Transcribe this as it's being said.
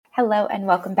Hello and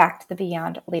welcome back to the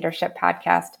Beyond Leadership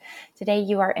podcast. Today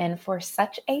you are in for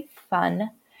such a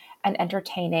fun and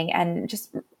entertaining and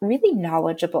just really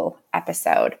knowledgeable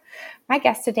episode. My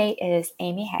guest today is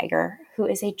Amy Hager, who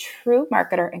is a true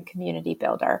marketer and community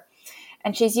builder.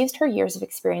 And she's used her years of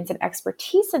experience and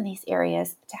expertise in these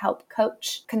areas to help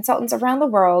coach consultants around the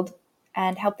world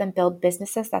and help them build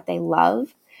businesses that they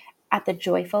love at the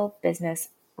Joyful Business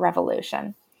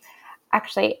Revolution.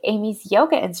 Actually, Amy's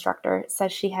yoga instructor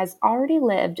says she has already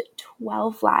lived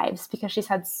 12 lives because she's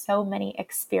had so many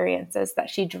experiences that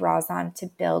she draws on to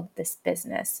build this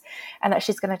business and that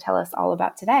she's going to tell us all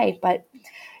about today. But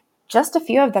just a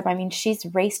few of them. I mean, she's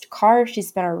raced cars,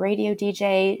 she's been a radio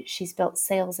DJ, she's built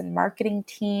sales and marketing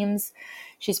teams,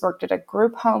 she's worked at a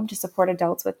group home to support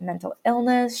adults with mental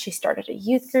illness, she started a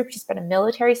youth group, she's been a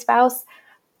military spouse,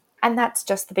 and that's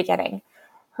just the beginning.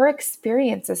 Her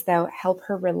experiences, though, help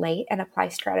her relate and apply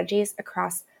strategies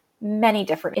across many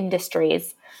different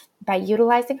industries by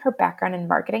utilizing her background in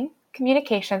marketing,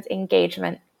 communications,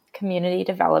 engagement, community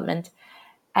development,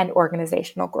 and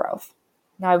organizational growth.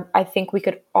 Now, I think we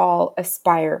could all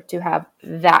aspire to have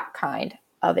that kind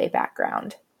of a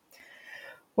background.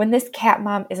 When this cat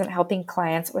mom isn't helping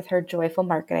clients with her joyful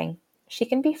marketing, she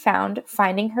can be found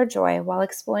finding her joy while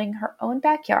exploring her own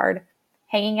backyard,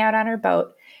 hanging out on her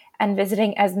boat, and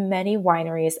visiting as many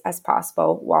wineries as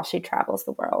possible while she travels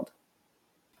the world.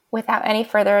 Without any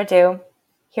further ado,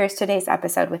 here's today's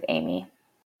episode with Amy.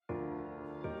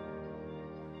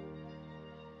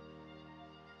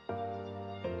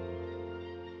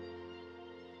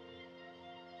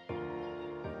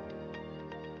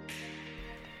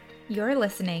 You're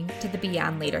listening to the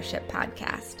Beyond Leadership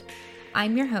podcast.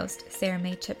 I'm your host, Sarah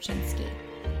Mae Chipchinsky.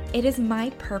 It is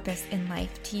my purpose in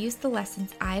life to use the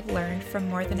lessons I've learned from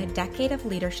more than a decade of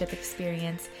leadership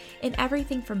experience in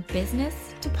everything from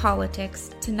business to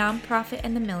politics to nonprofit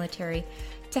and the military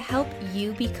to help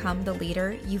you become the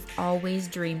leader you've always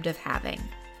dreamed of having.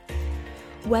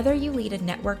 Whether you lead a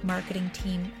network marketing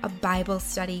team, a Bible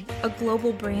study, a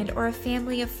global brand, or a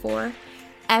family of 4,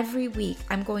 every week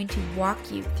I'm going to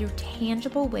walk you through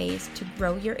tangible ways to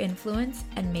grow your influence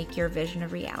and make your vision a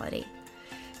reality.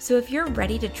 So if you're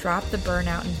ready to drop the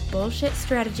burnout and bullshit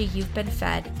strategy you've been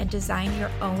fed and design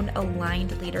your own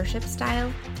aligned leadership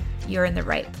style, you're in the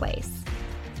right place.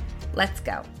 Let's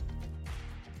go.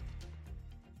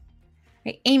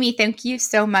 Amy, thank you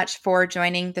so much for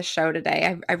joining the show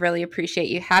today. I really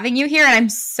appreciate having you here, and I'm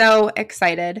so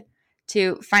excited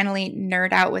to finally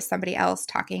nerd out with somebody else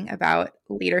talking about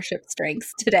leadership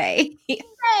strengths today.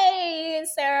 Hey,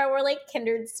 Sarah, we're like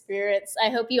kindred spirits. I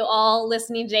hope you all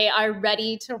listening today are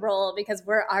ready to roll because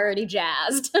we're already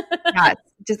jazzed. Yeah,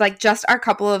 just our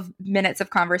couple of minutes of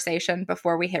conversation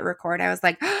before we hit record, I was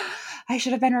like, oh, I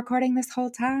should have been recording this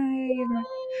whole time.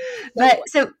 But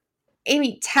so,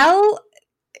 Amy, tell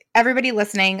everybody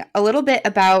listening a little bit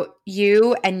about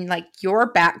you and like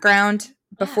your background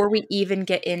before we even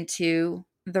get into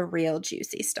the real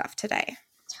juicy stuff today.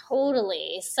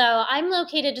 Totally. So I'm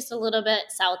located just a little bit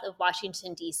south of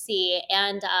Washington, D.C.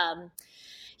 And,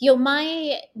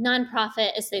 my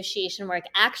nonprofit association work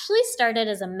actually started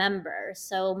as a member.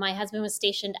 So my husband was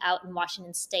stationed out in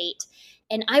Washington State,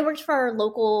 and I worked for our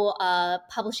local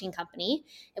publishing company,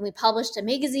 and we published a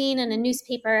magazine and a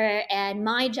newspaper. And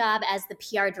my job as the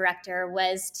PR director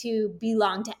was to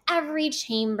belong to every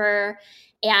chamber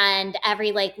and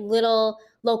every little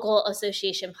local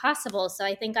association possible. So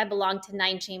I think I belonged to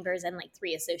 9 chambers and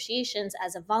 3 associations.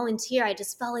 As a volunteer, I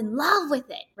just fell in love with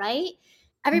it, right?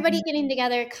 Everybody getting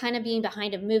together, kind of being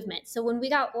behind a movement. So when we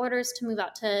got orders to move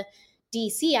out to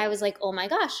DC, I was like, oh my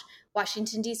gosh,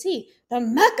 Washington, DC, the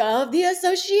mecca of the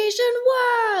association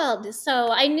world. So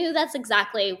I knew that's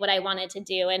exactly what I wanted to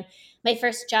do. And my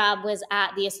first job was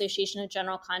at the Association of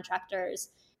General Contractors.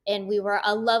 And we were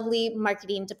a lovely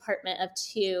marketing department of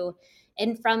 2.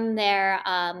 And from there,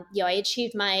 I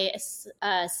achieved my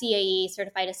CAE,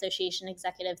 Certified Association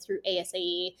Executive, through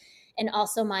ASAE, and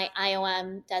also my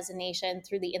IOM designation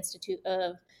through the Institute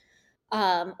of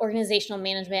Organizational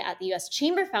Management at the U.S.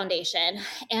 Chamber Foundation.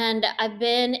 And I've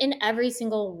been in every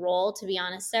single role, to be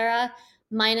honest, Sarah,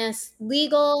 minus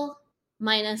legal,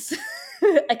 minus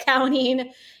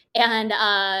accounting, and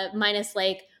minus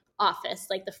office,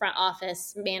 like the front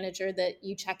office manager that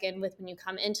you check in with when you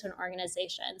come into an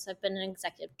organization. So I've been an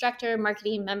executive director,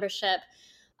 marketing, membership,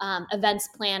 events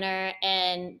planner.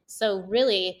 And so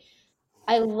really,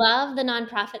 I love the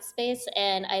nonprofit space,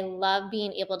 and I love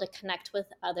being able to connect with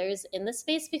others in the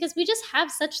space because we just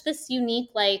have such this unique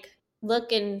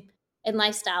look and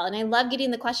lifestyle. And I love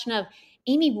getting the question of,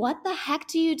 Amy, what the heck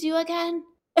do you do again?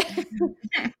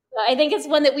 I think it's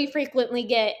one that we frequently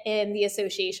get in the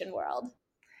association world.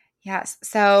 Yes.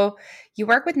 So you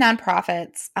work with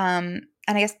nonprofits. And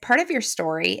I guess part of your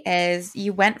story is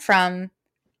you went from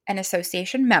an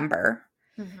association member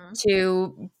Mm-hmm.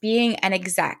 to being an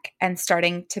exec and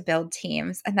starting to build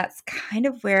teams. And that's kind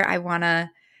of where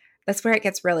that's where it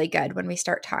gets really good when we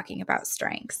start talking about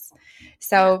strengths. Yeah.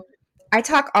 So I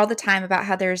talk all the time about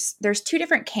how there's two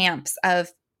different camps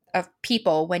of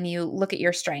people when you look at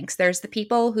your strengths. There's the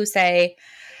people who say,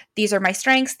 these are my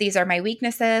strengths, these are my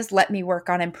weaknesses, let me work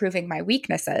on improving my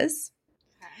weaknesses.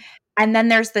 Okay. And then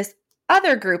there's this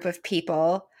other group of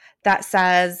people that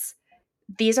says,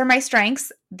 these are my strengths,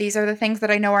 these are the things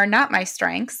that I know are not my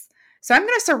strengths. So I'm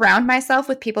going to surround myself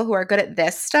with people who are good at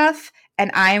this stuff,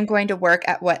 and I am going to work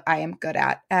at what I am good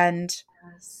at. And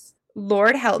Yes.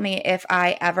 Lord help me if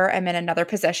I ever am in another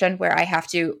position where I have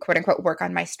to, quote unquote, work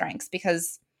on my strengths,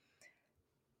 because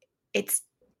it's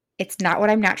not what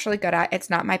I'm naturally good at. It's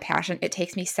not my passion. It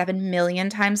takes me 7 million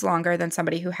times longer than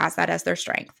somebody who has that as their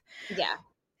strength. Yeah.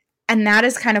 And that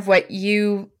is kind of what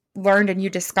you learned and you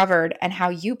discovered and how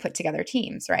you put together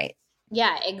teams, right?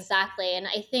 Yeah, exactly. And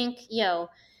I think,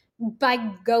 by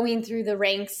going through the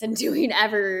ranks and doing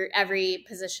every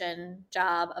position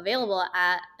job available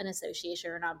at an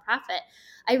association or nonprofit,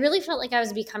 I really felt like I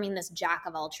was becoming this jack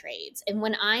of all trades. And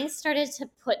when I started to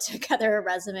put together a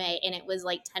resume and it was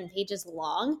like 10 pages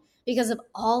long because of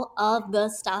all of the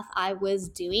stuff I was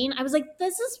doing, I was like,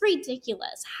 this is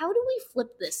ridiculous. How do we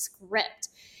flip this script?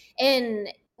 And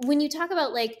when you talk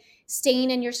about like staying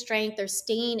in your strength or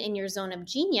staying in your zone of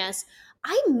genius,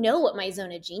 I know what my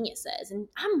zone of genius is, and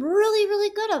I'm really,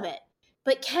 really good at it.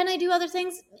 But can I do other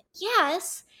things?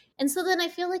 Yes. And so then I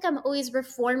feel like I'm always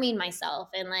reforming myself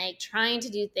and like trying to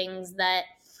do things that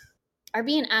are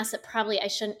being asked that probably I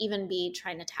shouldn't even be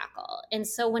trying to tackle. And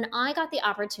so when I got the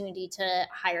opportunity to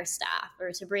hire staff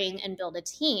or to bring and build a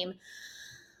team,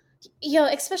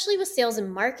 especially with sales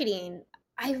and marketing,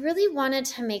 I really wanted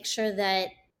to make sure that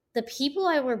the people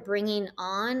I were bringing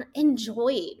on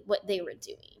enjoyed what they were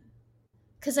doing,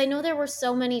 because I know there were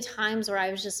so many times where I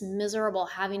was just miserable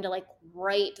having to like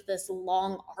write this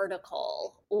long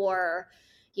article or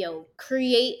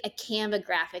create a Canva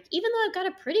graphic. Even though I've got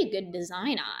a pretty good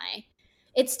design eye,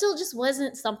 it still just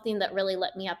wasn't something that really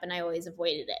lit me up, and I always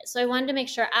avoided it. So I wanted to make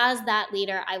sure as that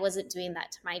leader I wasn't doing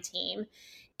that to my team.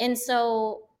 And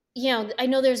so I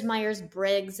know there's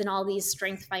Myers-Briggs and all these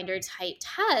strength finder type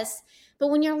tests, but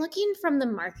when you're looking from the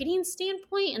marketing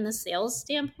standpoint and the sales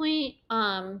standpoint,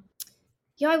 I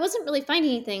wasn't really finding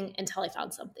anything until I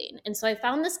found something. And so I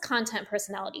found this content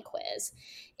personality quiz.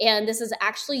 And this is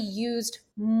actually used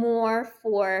more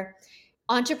for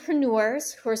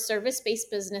entrepreneurs who are service based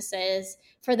businesses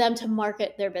for them to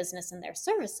market their business and their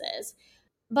services.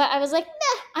 But I was like,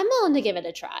 nah, I'm willing to give it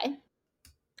a try.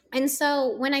 And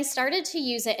so when I started to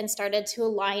use it and started to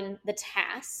align the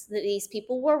tasks that these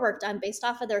people were worked on based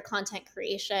off of their content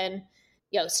creation,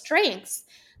 strengths,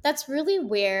 that's really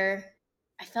where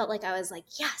I felt like I was like,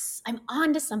 yes, I'm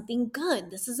on to something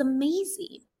good. This is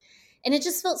amazing. And it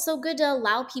just felt so good to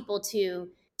allow people to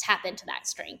tap into that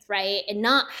strength, right? And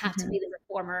not have to Mm-hmm. be the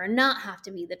reformer or not have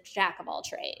to be the jack of all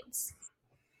trades.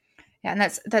 Yeah, and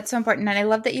that's so important. And I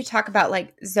love that you talk about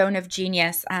like zone of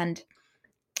genius. And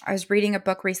I was reading a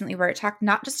book recently where it talked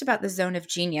not just about the zone of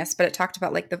genius, but it talked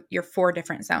about like your four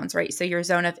different zones, right? So your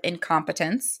zone of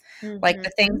incompetence, like Mm-hmm.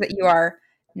 the things that you are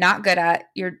not good at,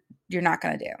 you're not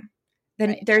going to do. Then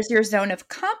Right. there's your zone of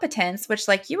competence, which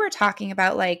like you were talking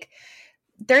about, like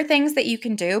there are things that you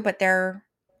can do, but there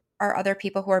are other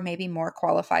people who are maybe more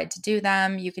qualified to do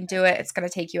them. You can do it. It's going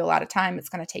to take you a lot of time. It's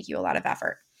going to take you a lot of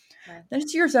effort. Right.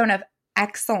 There's your zone of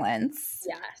excellence,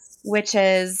 Yes. which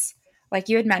is like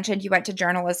you had mentioned, you went to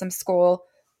journalism school,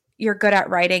 you're good at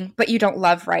writing, but you don't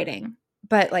love writing.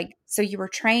 But like, so you were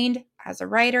trained as a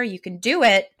writer, you can do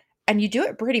it and you do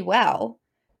it pretty well,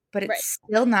 but Right. it's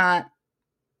still not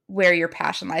where your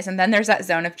passion lies. And then there's that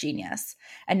zone of genius.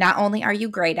 And not only are you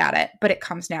great at it, but it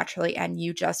comes naturally and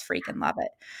you just freaking love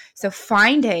it. So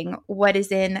finding what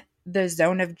is in the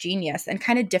zone of genius and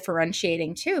kind of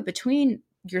differentiating too between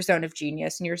your zone of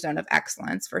genius and your zone of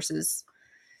excellence versus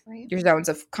Right. your zones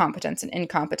of competence and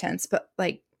incompetence, but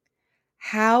like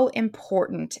how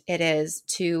important it is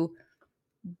to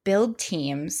build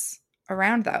teams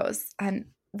around those. And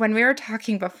when we were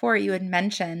talking before, you had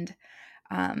mentioned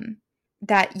um,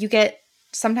 that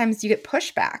sometimes you get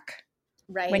pushback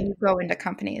when Right. you go into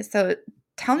companies. So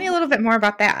tell me a little bit more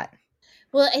about that.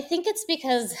 Well, I think it's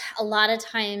because a lot of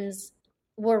times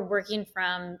we're working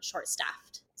from short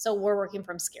staffed. So we're working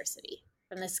from scarcity,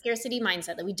 from the scarcity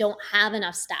mindset that we don't have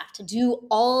enough staff to do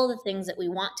all the things that we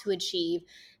want to achieve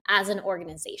as an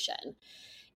organization.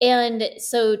 And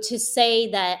so to say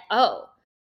that, oh,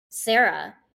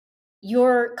 Sarah,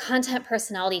 your content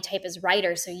personality type is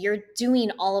writer, so you're doing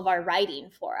all of our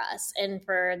writing for us. And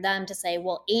for them to say,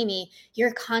 well, Amy,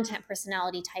 your content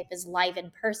personality type is live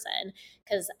in person,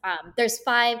 because there's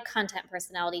 5 content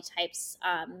personality types: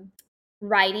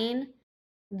 writing,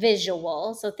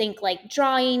 visual. So think like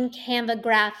drawing, Canva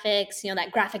graphics,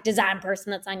 that graphic design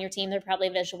person that's on your team, they're probably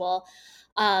visual.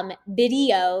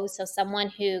 Video, so someone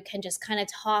who can just kind of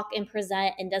talk and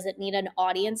present and doesn't need an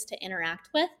audience to interact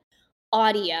with.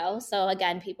 Audio, so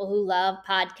again, people who love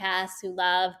podcasts, who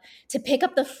love to pick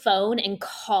up the phone and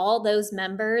call those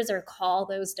members or call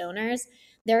those donors,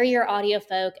 they're your audio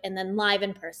folk. And then live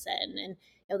in person. And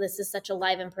this is such a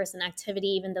live in person activity.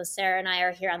 Even though Sarah and I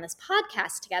are here on this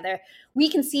podcast together, we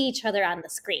can see each other on the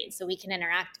screen, so we can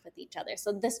interact with each other.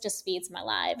 So this just feeds my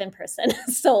live in person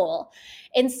soul.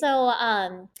 And so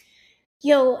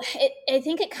I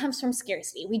think it comes from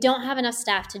scarcity. We don't have enough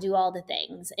staff to do all the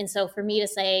things. And so for me to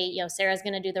say, Sarah's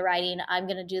going to do the writing, I'm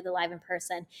going to do the live in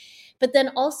person. But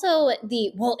then also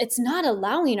it's not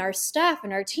allowing our staff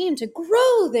and our team to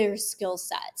grow their skill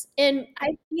sets. And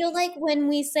I feel like when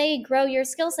we say grow your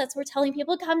skill sets, we're telling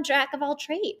people to come jack of all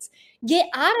trades. Get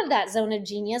out of that zone of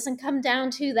genius and come down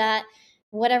to that,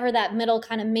 whatever that middle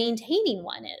kind of maintaining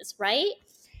one is, right?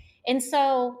 And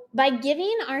so by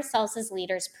giving ourselves as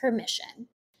leaders permission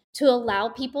to allow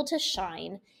people to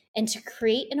shine and to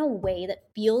create in a way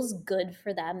that feels good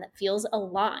for them, that feels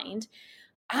aligned,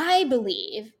 I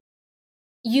believe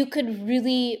you could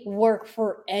really work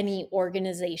for any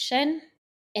organization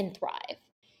and thrive.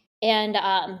 And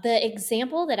the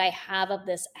example that I have of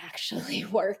this actually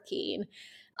working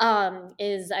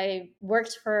is I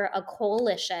worked for a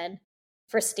coalition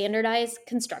for standardized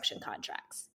construction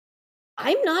contracts.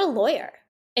 I'm not a lawyer.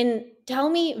 And tell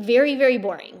me, very, very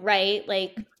boring, right?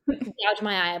 Like, gouge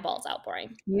my eyeballs out,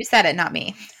 boring. You said it, not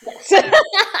me. But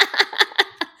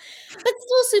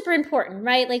still super important,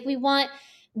 right? Like, we want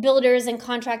builders and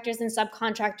contractors and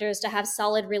subcontractors to have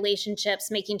solid relationships,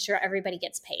 making sure everybody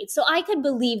gets paid. So I could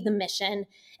believe the mission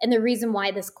and the reason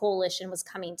why this coalition was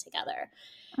coming together.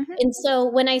 Mm-hmm. And so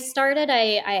when I started,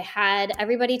 I had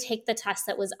everybody take the test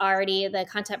that was already the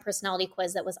content personality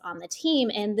quiz that was on the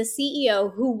team. And the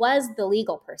CEO, who was the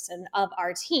legal person of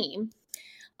our team,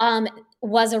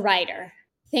 was a writer.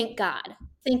 Thank God.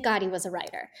 Thank God he was a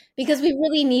writer, because we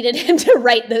really needed him to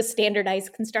write those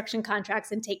standardized construction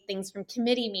contracts and take things from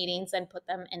committee meetings and put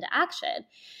them into action.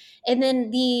 And then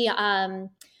the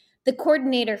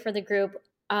coordinator for the group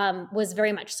was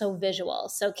very much so visual.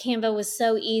 So Canva was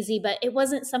so easy, but it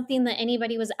wasn't something that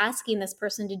anybody was asking this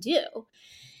person to do.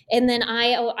 And then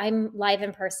I'm live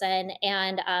in person,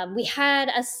 and we had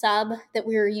a sub that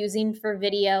we were using for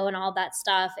video and all that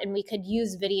stuff, and we could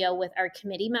use video with our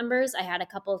committee members. I had a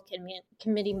couple of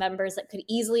committee members that could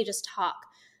easily just talk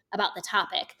about the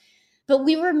topic. But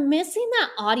we were missing that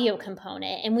audio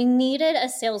component, and we needed a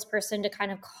salesperson to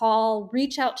kind of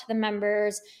reach out to the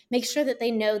members, make sure that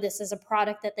they know this is a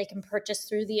product that they can purchase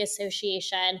through the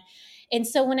association. And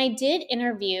so when I did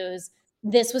interviews,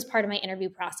 this was part of my interview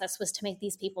process, was to make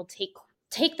these people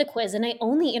take the quiz. And I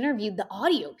only interviewed the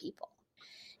audio people.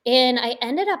 And I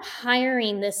ended up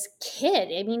hiring this kid.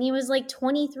 I mean, he was like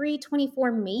 23,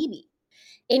 24 maybe.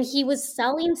 And he was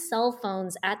selling cell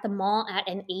phones at the mall at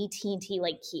an AT&T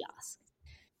like kiosk.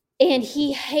 And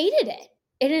he hated it.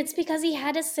 And it's because he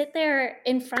had to sit there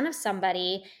in front of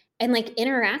somebody and like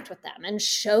interact with them and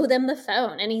show them the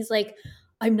phone. And he's like,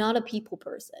 I'm not a people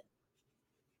person.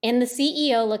 And the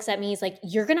CEO looks at me, he's like,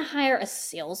 you're going to hire a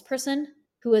salesperson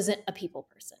who isn't a people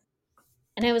person.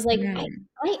 And I was like, I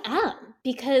am,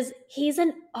 because he's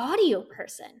an audio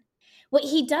person. What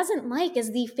he doesn't like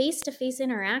is the face-to-face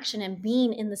interaction and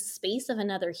being in the space of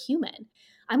another human.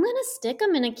 I'm going to stick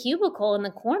him in a cubicle in the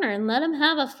corner and let him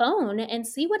have a phone and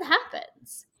see what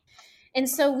happens. And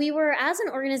so we were, as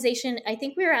an organization, I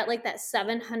think we were at like that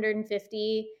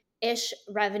 750-ish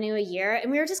revenue a year, and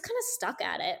we were just kind of stuck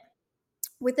at it.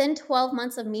 Within 12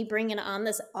 months of me bringing on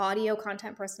this audio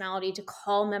content personality to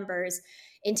call members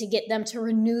and to get them to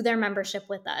renew their membership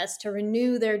with us, to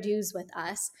renew their dues with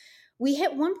us, we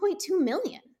hit 1.2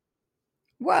 million.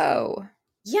 Whoa.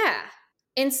 Yeah.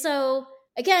 And so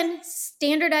again,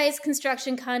 standardized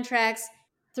construction contracts,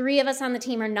 3 of us on the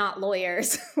team are not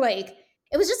lawyers. Like,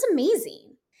 it was just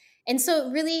amazing. And so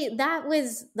really that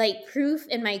was like proof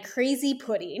in my crazy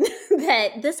pudding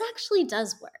that this actually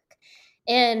does work.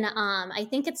 And I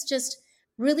think it's just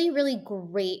really, really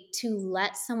great to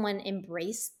let someone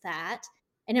embrace that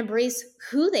and embrace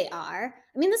who they are.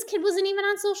 I mean, this kid wasn't even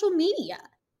on social media.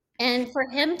 And for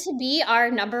him to be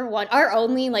our number one, our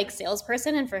only like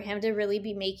salesperson, and for him to really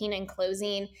be making and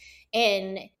closing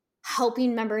and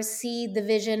helping members see the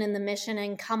vision and the mission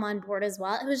and come on board as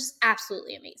well, it was just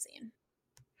absolutely amazing.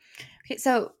 Okay,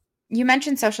 so you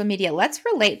mentioned social media. Let's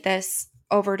relate this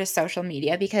over to social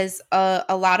media because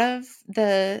a lot of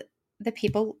the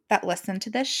people that listen to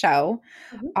this show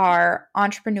are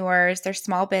entrepreneurs, they're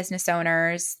small business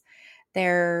owners,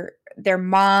 they're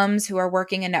moms who are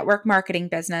working a network marketing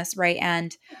business, right?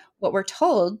 And what we're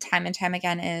told time and time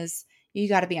again is you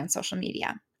got to be on social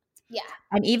media. Yeah.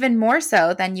 And even more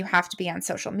so than you have to be on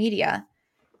social media,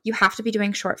 you have to be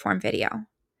doing short form video,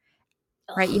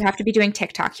 right? You Ugh. have to be doing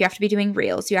TikTok. You have to be doing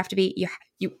reels. You have to be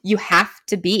you have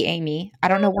to be, Amy. I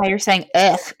don't know why you're saying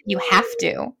ugh. You have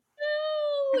to.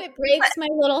 No, it breaks my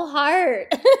little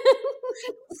heart.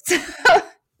 So,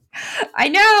 I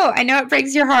know it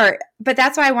breaks your heart, but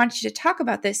that's why I want you to talk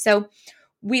about this. So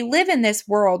we live in this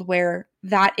world where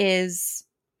that is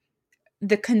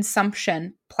the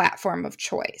consumption platform of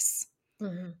choice.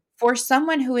 Mhm. For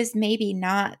someone who is maybe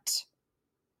not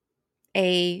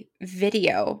a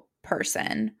video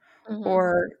person Mhm.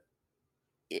 or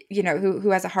who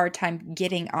has a hard time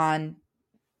getting on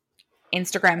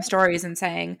Instagram stories and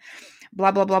saying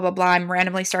blah blah blah blah blah, I'm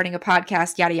randomly starting a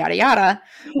podcast, yada yada yada,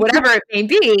 whatever it may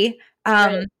be.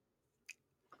 Right.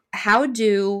 How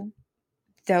do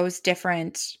those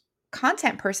different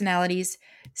content personalities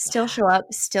still Yeah. show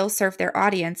up, still serve their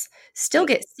audience, still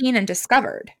Great. get seen and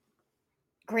discovered?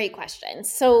 Great question.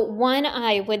 So, one,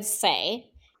 I would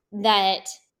say that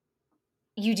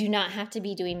you do not have to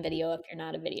be doing video if you're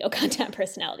not a video content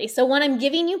personality. So, one, I'm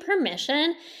giving you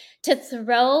permission to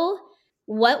throw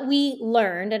what we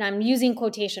learned, and I'm using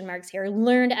quotation marks here,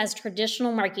 learned as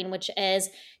traditional marketing, which is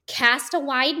cast a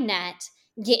wide net,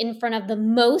 get in front of the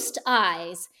most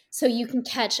eyes so you can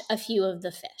catch a few of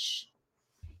the fish.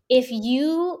 If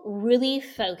you really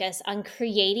focus on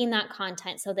creating that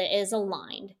content so that it is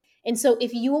aligned, and so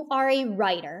if you are a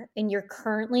writer and you're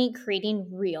currently creating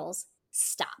reels,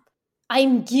 stop.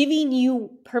 I'm giving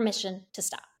you permission to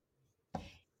stop.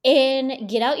 And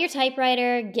get out your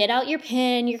typewriter, get out your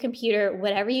pen, your computer,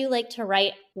 whatever you like to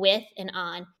write with and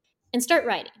on, and start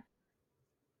writing.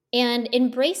 And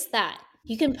embrace that.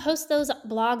 You can post those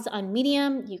blogs on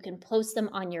Medium, you can post them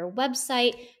on your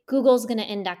website. Google's going to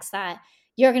index that.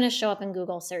 You're going to show up in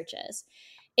Google searches.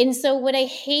 And so, what I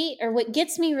hate or what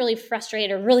gets me really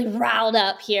frustrated or really riled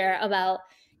up here about,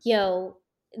 the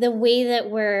way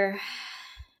that we're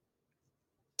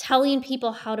telling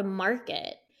people how to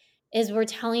market is we're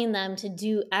telling them to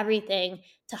do everything,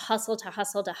 to hustle, to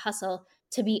hustle, to hustle,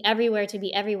 to be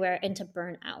everywhere, and to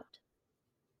burn out.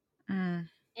 Mm.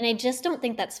 And I just don't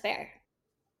think that's fair.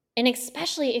 And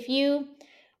especially if you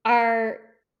are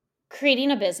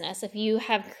creating a business, if you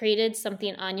have created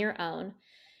something on your own,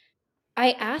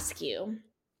 I ask you,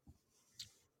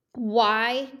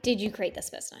 why did you create this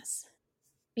business?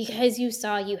 Because you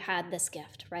saw you had this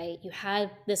gift, right? You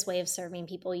had this way of serving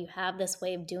people. You have this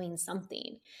way of doing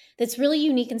something that's really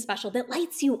unique and special that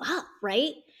lights you up,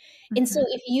 right? And so Mhm.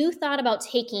 if you thought about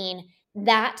taking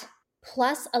that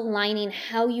plus aligning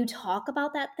how you talk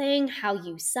about that thing, how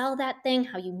you sell that thing,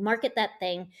 how you market that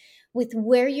thing with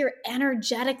where you're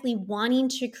energetically wanting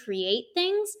to create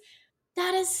things,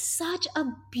 that is such a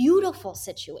beautiful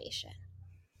situation.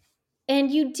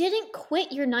 And you didn't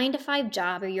quit your 9 to 5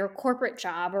 job or your corporate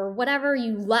job or whatever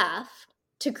you left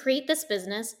to create this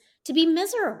business to be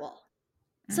miserable.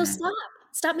 So Mm.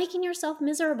 stop making yourself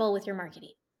miserable with your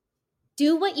marketing.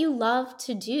 Do what you love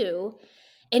to do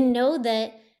and know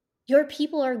that your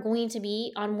people are going to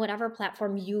be on whatever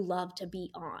platform you love to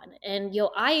be on. And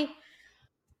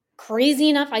crazy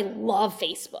enough, I love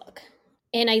Facebook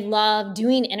and I love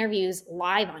doing interviews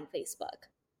live on Facebook.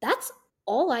 That's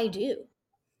all I do.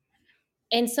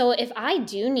 And so if I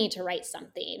do need to write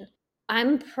something,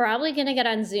 I'm probably going to get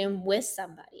on Zoom with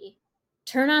somebody,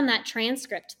 turn on that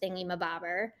transcript thingy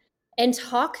mabobber, and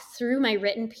talk through my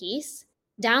written piece,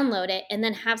 download it, and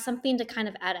then have something to kind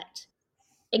of edit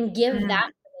and give Mm. that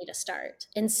for me to start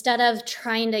instead of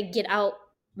trying to get out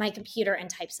my computer and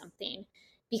type something.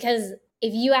 Because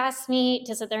if you ask me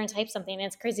to sit there and type something, and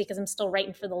it's crazy because I'm still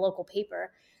writing for the local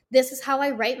paper. This is how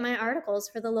I write my articles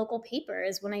for the local paper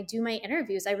is when I do my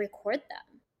interviews, I record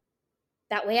them.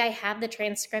 That way I have the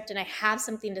transcript and I have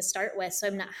something to start with, so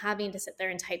I'm not having to sit there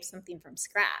and type something from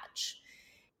scratch.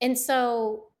 And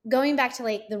so going back to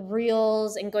like the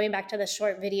reels and going back to the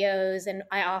short videos, and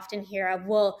I often hear of,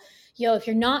 well, if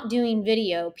you're not doing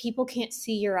video, people can't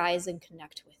see your eyes and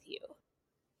connect with you.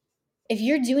 If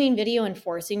you're doing video and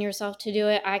forcing yourself to do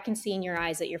it, I can see in your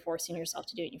eyes that you're forcing yourself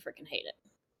to do it and you freaking hate it.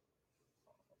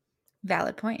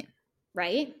 Valid point.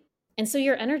 right? And so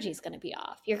your energy is going to be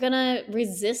off. You're going to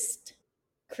resist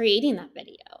creating that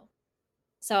video.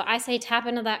 So I say tap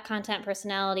into that content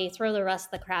personality, throw the rest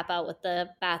of the crap out with the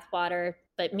bathwater,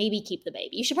 but maybe keep the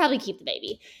baby. You should probably keep the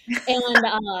baby.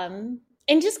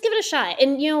 And just give it a shot.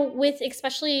 And, with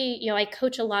especially, I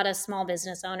coach a lot of small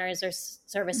business owners or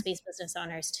service-based business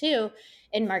owners too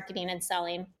in marketing and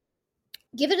selling.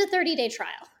 Give it a 30-day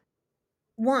trial.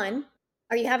 1,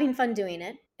 are you having fun doing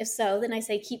it? If so, then I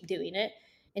say keep doing it.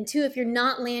 And 2, if you're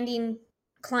not landing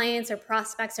clients or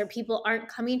prospects or people aren't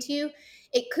coming to you,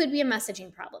 it could be a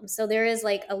messaging problem. So there is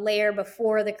like a layer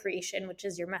before the creation, which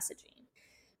is your messaging.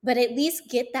 But at least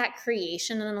get that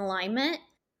creation in alignment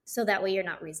so that way you're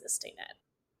not resisting it.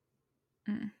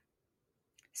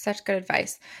 Such good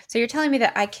advice. So you're telling me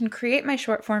that I can create my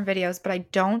short form videos, but I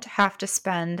don't have to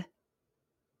spend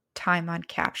time on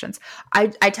captions. I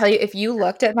tell you, if you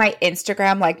looked at my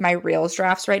Instagram, like my Reels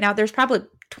drafts right now, there's probably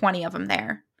 20 of them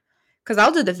there. Because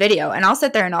I'll do the video and I'll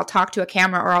sit there and I'll talk to a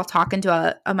camera or I'll talk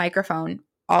into a microphone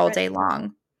all day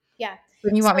long. Yeah.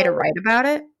 When you want me to write about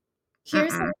it?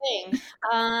 Here's the thing.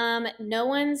 No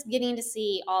one's getting to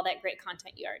see all that great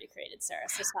content you already created, Sarah.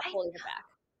 So stop holding it back.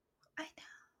 I know.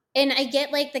 And I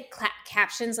get like the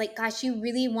captions, like, gosh, you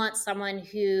really want someone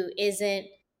who isn't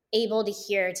able to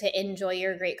hear to enjoy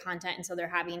your great content. And so they're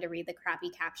having to read the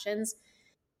crappy captions.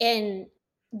 And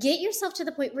get yourself to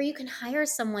the point where you can hire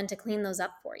someone to clean those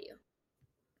up for you.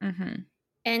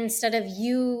 Instead of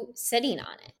you sitting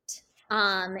on it.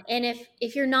 And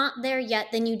if you're not there yet,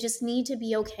 then you just need to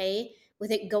be okay with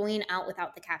it going out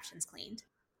without the captions cleaned,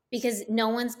 because no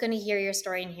one's going to hear your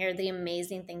story and hear the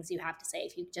amazing things you have to say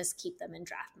if you just keep them in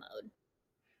draft mode.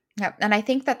 Yep. And I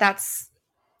think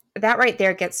that right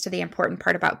there gets to the important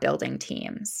part about building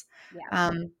teams. Yeah.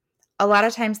 A lot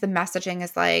of times the messaging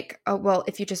is like, oh, well,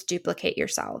 if you just duplicate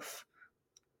yourself.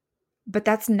 But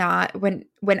that's not when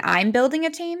I'm building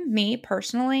a team, me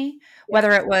personally,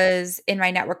 whether it was in my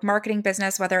network marketing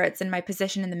business, whether it's in my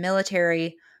position in the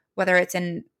military, whether it's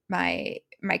in my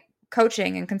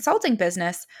coaching and consulting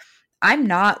business, I'm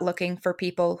not looking for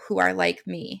people who are like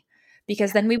me,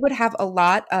 because then we would have a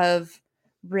lot of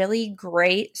really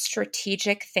great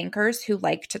strategic thinkers who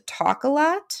like to talk a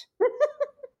lot.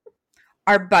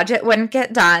 Our budget wouldn't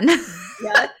get done.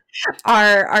 Yeah.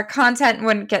 Our content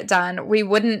wouldn't get done.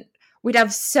 We'd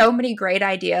have so many great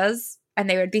ideas and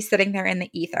they would be sitting there in the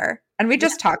ether and we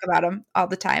just talk about them all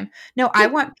the time. No, I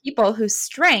want people whose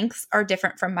strengths are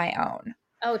different from my own.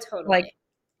 Oh, totally. Like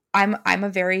I'm a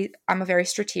very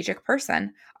strategic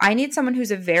person. I need someone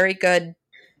who's a very good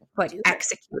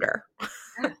executor.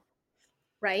 Yeah.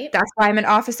 Right. That's why I'm an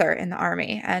officer in the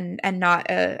Army and not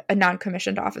a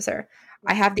non-commissioned officer.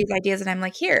 I have these ideas and I'm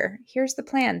like, here's the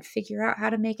plan. Figure out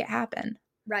how to make it happen.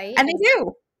 Right. And they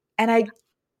do. And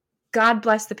God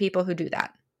bless the people who do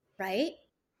that. Right.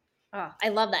 Oh, I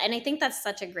love that. And I think that's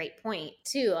such a great point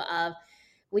too, of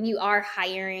when you are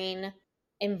hiring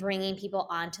and bringing people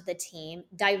onto the team,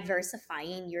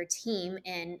 diversifying your team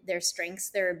in their strengths,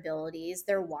 their abilities,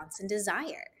 their wants and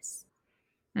desires.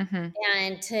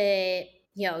 And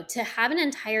to have an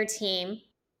entire team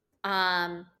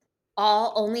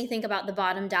all only think about the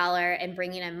bottom dollar and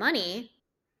bringing in money,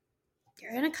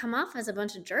 you're going to come off as a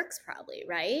bunch of jerks probably,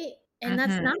 right? And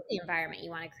that's not the environment you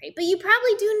want to create. But you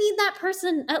probably do need that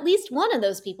person, at least one of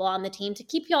those people on the team, to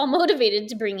keep you all motivated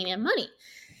to bringing in money.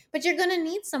 But you're going to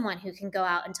need someone who can go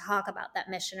out and talk about that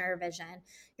mission or vision.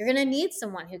 You're going to need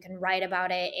someone who can write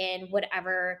about it in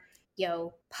whatever,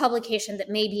 publication that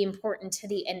may be important to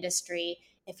the industry.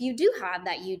 If you do have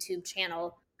that YouTube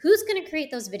channel, who's going to create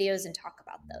those videos and talk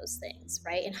about those things,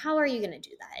 right? And how are you going to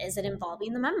do that? Is it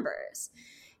involving the members?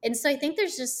 And so I think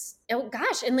there's just,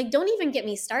 and don't even get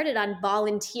me started on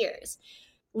volunteers.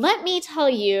 Let me tell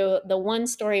you the one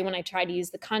story when I tried to use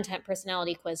the content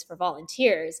personality quiz for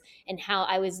volunteers and how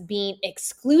I was being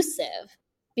exclusive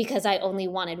because I only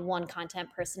wanted one content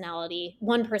personality,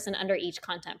 one person under each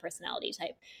content personality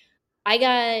type. I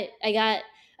got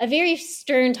a very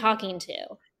stern talking to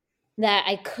that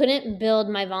I couldn't build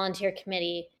my volunteer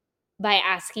committee by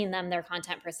asking them their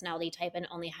content personality type and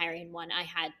only hiring one.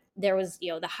 There was,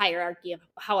 the hierarchy of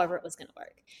however it was going to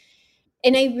work.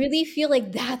 And I really feel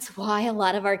like that's why a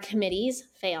lot of our committees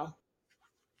fail,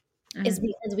 is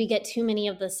because we get too many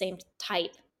of the same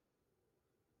type,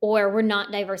 or we're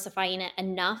not diversifying it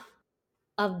enough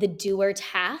of the doer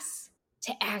tasks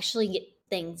to actually get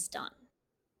things done.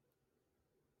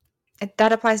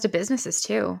 That applies to businesses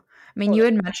too. I mean, you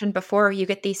had mentioned before, you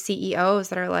get these CEOs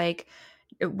that are like,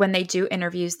 when they do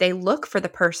interviews, they look for the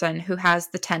person who has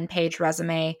the 10-page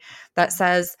resume that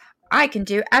says, I can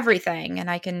do everything and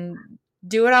I can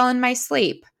do it all in my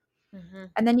sleep. Mm-hmm.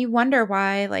 And then you wonder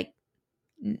why like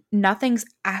nothing's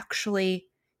actually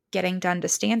getting done to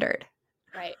standard.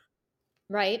 Right.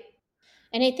 Right.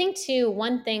 And I think too,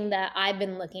 one thing that I've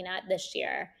been looking at this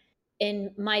year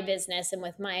in my business and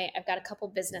with I've got a couple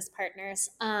business partners.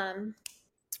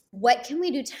 What can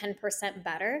we do 10%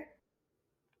 better?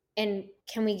 And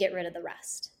can we get rid of the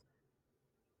rest?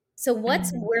 So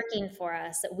what's Mhm. working for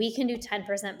us that we can do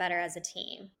 10% better as a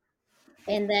team?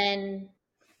 And then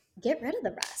get rid of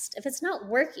the rest. If it's not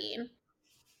working,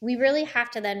 we really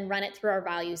have to then run it through our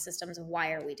value systems of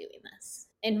why are we doing this?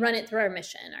 And run it through our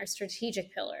mission, our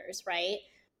strategic pillars, right?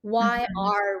 Why Mhm.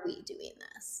 are we doing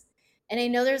this? And I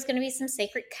know there's going to be some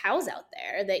sacred cows out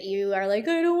there that you are like,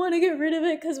 I don't want to get rid of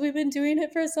it because we've been doing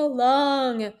it for so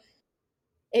long.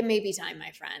 It may be time,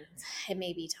 my friends. It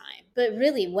may be time. But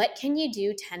really, what can you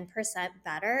do 10%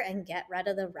 better and get rid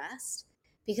of the rest?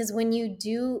 Because when you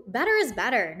do, better is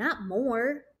better, not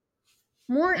more.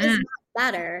 More is Mm. not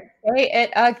better Say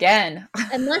it again.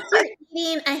 unless you're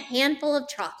eating a handful of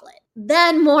chocolate.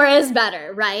 Then more is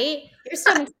better, right? Your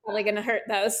stomach's probably going to hurt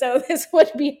though, so this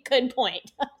would be a good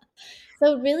point.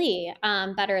 So really,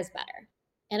 better is better.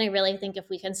 And I really think if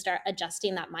we can start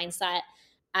adjusting that mindset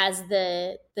as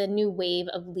the new wave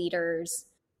of leaders,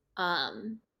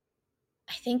 um,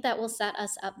 I think that will set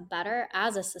us up better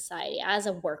as a society, as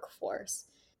a workforce,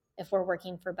 if we're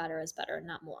working for better is better,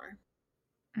 not more.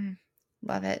 Mm.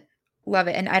 Love it. Love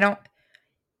it. And I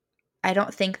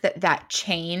don't think that that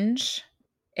change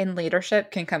in leadership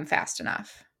can come fast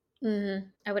enough. Mm-hmm.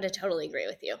 I would have totally agree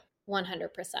with you, 100%.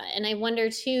 And I wonder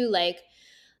too, like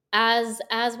as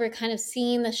we're kind of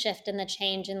seeing the shift and the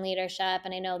change in leadership,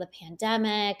 and I know the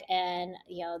pandemic and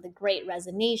the Great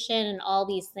Resignation and all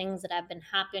these things that have been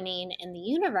happening in the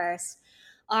universe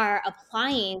are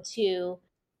applying to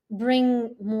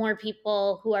bring more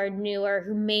people who are newer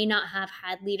who may not have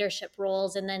had leadership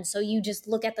roles, and then so you just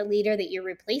look at the leader that you're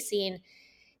replacing.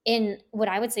 In what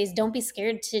I would say is don't be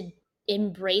scared to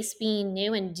embrace being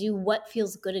new and do what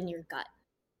feels good in your gut,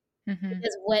 Mhm.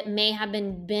 because what may have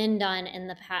been done in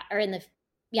the past or in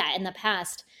the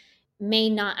past may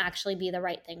not actually be the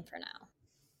right thing for now.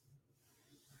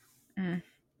 Mm.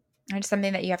 And it's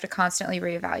something that you have to constantly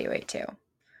reevaluate too.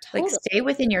 Like Totally. stay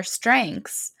within your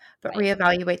strengths, but Right.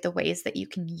 reevaluate the ways that you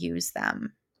can use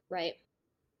them Right.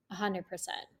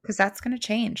 100%. because that's going to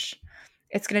change.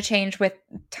 It's going to change with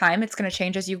time. It's going to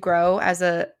change as you grow as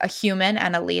a human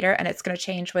and a leader, and it's going to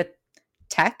change with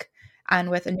tech and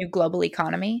with a new global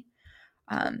economy.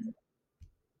 Um,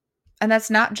 and that's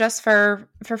not just for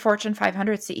Fortune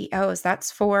 500 CEOs.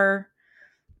 That's for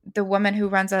the woman who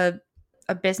runs a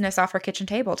business off her kitchen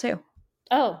table too.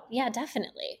 Oh yeah,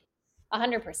 definitely.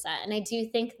 100%. And I do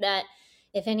think that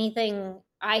if anything,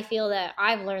 I feel that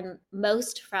I've learned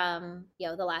most from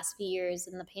the last few years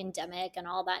in the pandemic and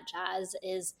all that jazz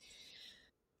is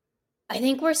I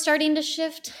think we're starting to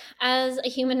shift as a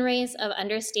human race of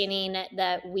understanding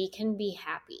that we can be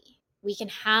happy. We can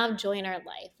have joy in our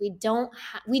life. We don't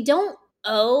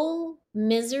owe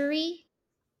misery.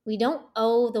 We don't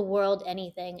owe the world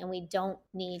anything, and we don't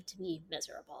need to be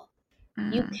miserable.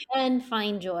 You Mm. can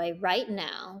find joy right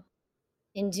now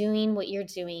in doing what you're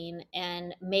doing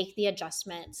and make the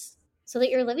adjustments so that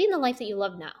you're living the life that you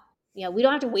love now. We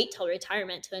don't have to wait till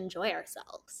retirement to enjoy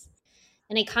ourselves.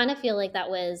 And I kind of feel like that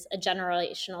was a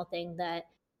generational thing that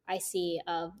I see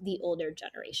of the older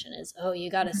generation is, oh, you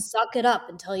got to Mhm. suck it up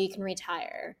until you can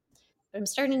retire. But I'm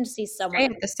starting to see Stay someone,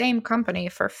 at the same company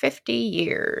for 50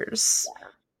 years.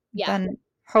 yeah, Then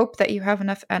hope that you have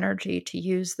enough energy to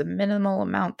use the minimal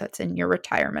amount that's in your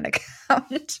retirement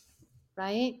account.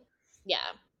 right?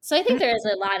 Yeah. So I think Mm. there is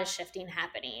a lot of shifting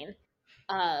happening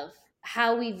of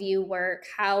how we view work,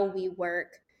 how we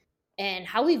work, and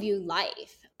how we view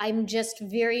life. I'm just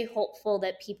very hopeful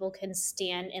that people can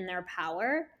stand in their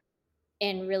power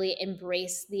and really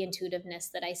embrace the intuitiveness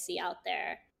that I see out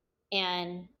there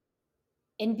and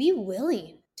be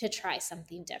willing to try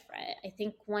something different. I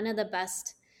think one of the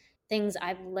best things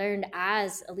I've learned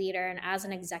as a leader and as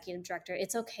an executive director,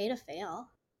 it's okay to fail.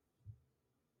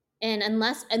 And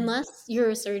unless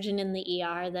you're a surgeon in the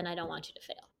ER, then I don't want you to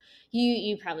fail.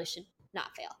 You probably should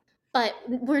not fail. But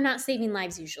we're not saving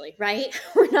lives usually, right?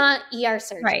 We're not ER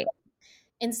surgeons. Right.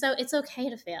 And so it's okay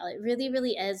to fail. It really,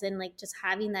 really is. And like just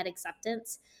having that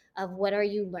acceptance of what are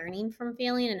you learning from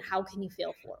failing and how can you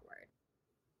fail forward?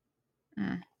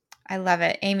 Mm. I love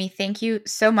it. Amy, thank you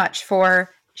so much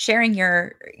for sharing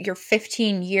your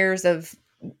 15 years of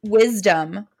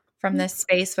wisdom from this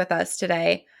space with us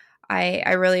today.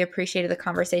 I really appreciated the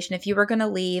conversation. If you were going to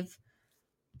leave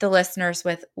the listeners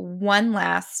with one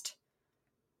last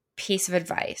piece of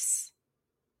advice,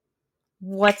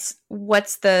 What's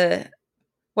the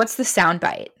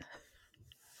soundbite?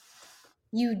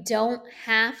 You don't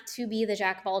have to be the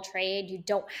jack of all trade. You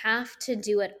don't have to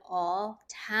do it all.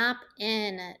 Tap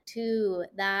in to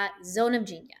that zone of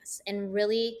genius and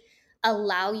really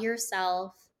allow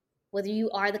yourself, whether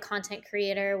you are the content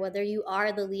creator, whether you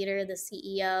are the leader, the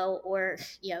CEO, or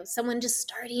someone just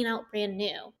starting out brand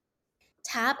new,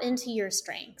 tap into your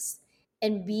strengths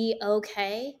and be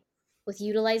okay with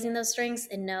utilizing those strengths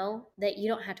and know that you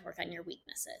don't have to work on your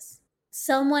weaknesses.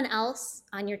 Someone else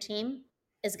on your team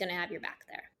is going to have your back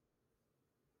there.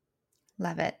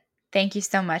 Love it. Thank you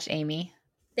so much, Amy.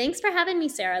 Thanks for having me,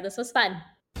 Sarah. This was fun.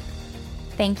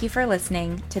 Thank you for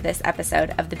listening to this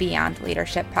episode of the Beyond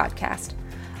Leadership Podcast.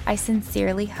 I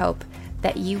sincerely hope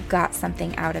that you got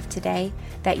something out of today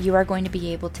that you are going to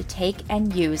be able to take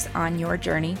and use on your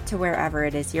journey to wherever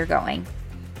it is you're going.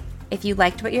 If you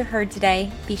liked what you heard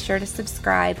today, be sure to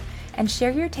subscribe and share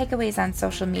your takeaways on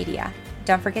social media.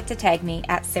 Don't forget to tag me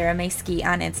at Sarah May Ski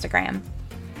on Instagram.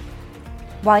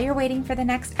 While you're waiting for the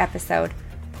next episode,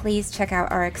 please check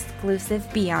out our exclusive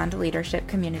Beyond Leadership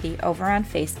community over on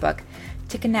Facebook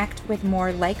to connect with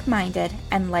more like-minded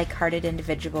and like-hearted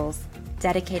individuals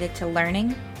dedicated to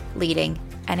learning, leading,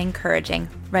 and encouraging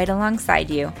right alongside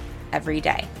you every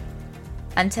day.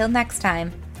 Until next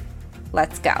time,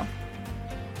 let's go.